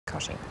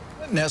Party.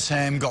 Now,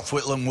 Sam, Gough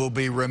Whitlam will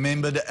be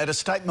remembered at a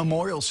state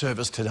memorial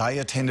service today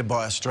attended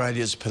by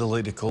Australia's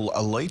political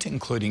elite,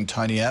 including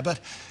Tony Abbott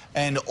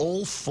and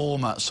all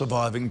former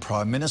surviving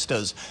Prime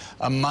Ministers.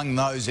 Among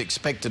those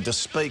expected to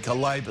speak are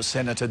Labor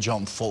Senator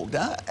John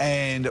Faulkner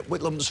and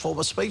Whitlam's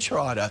former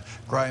speechwriter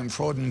Graham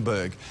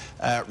Freudenberg.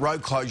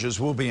 Road closures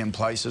will be in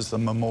place as the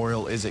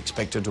memorial is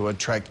expected to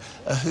attract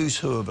a who's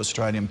who of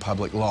Australian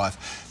public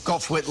life.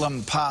 Gough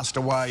Whitlam passed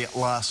away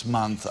last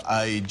month,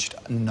 aged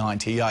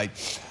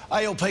 98.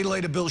 ALP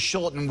leader Bill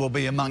Shorten will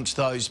be amongst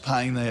those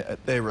paying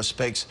their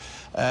respects.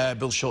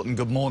 Bill Shorten,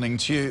 good morning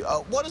to you.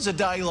 What does a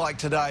day like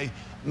today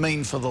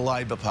mean for the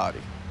Labor Party?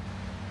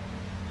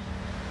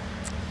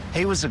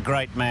 He was a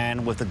great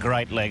man with a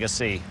great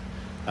legacy.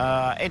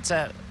 It's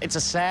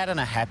a sad and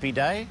a happy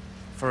day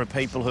for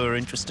people who are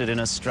interested in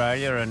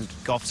Australia and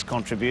Gough's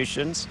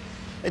contributions.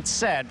 It's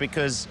sad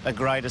because a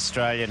great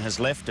Australian has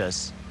left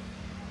us,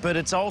 but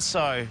it's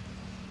also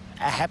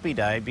a happy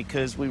day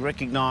because we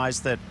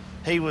recognise that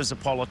he was a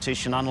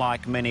politician,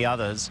 unlike many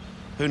others,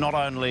 who not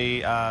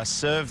only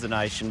served the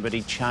nation, but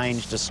he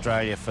changed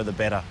Australia for the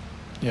better.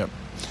 Yep.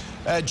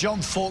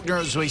 John Faulkner,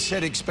 as we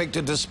said,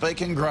 expected to speak,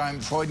 and Graham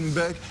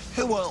Freudenberg.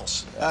 Who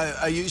else?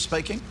 Are you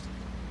speaking?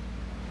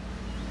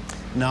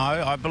 No,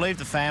 I believe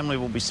the family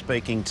will be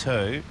speaking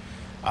too.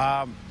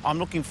 I'm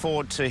looking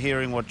forward to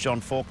hearing what John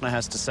Faulkner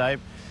has to say.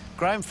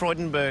 Graham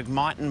Freudenberg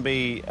mightn't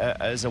be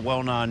as a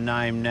well-known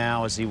name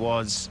now as he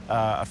was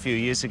a few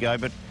years ago,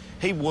 but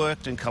he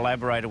worked and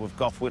collaborated with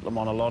Gough Whitlam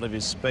on a lot of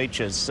his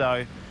speeches.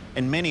 So,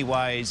 in many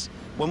ways,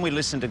 when we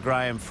listen to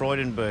Graham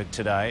Freudenberg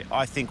today,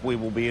 I think we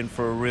will be in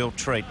for a real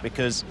treat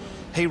because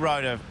he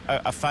wrote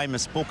a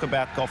famous book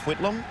about Gough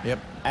Whitlam. Yep.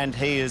 And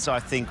he is, I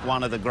think,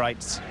 one of the great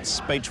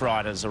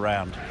speechwriters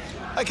around.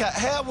 OK,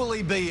 how will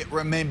he be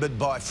remembered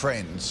by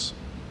friends?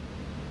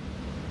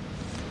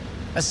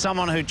 As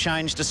someone who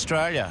changed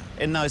Australia.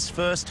 In those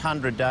first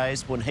 100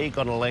 days when he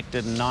got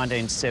elected in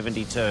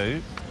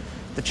 1972,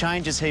 the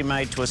changes he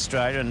made to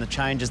Australia and the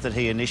changes that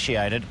he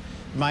initiated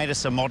made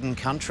us a modern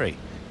country.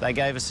 They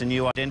gave us a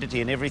new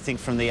identity in everything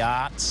from the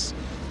arts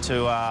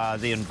to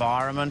the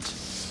environment,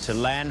 to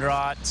land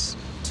rights,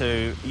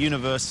 to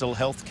universal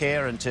health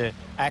care and to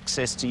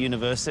access to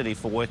university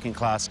for working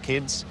class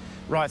kids,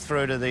 right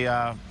through to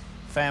the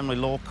family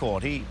law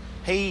court.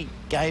 He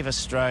gave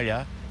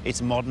Australia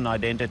its modern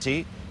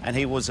identity, and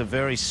he was a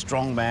very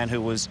strong man who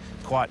was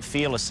quite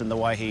fearless in the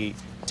way he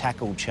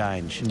tackled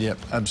change. Yep,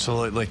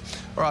 absolutely.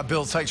 All right,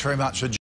 Bill, thanks very much for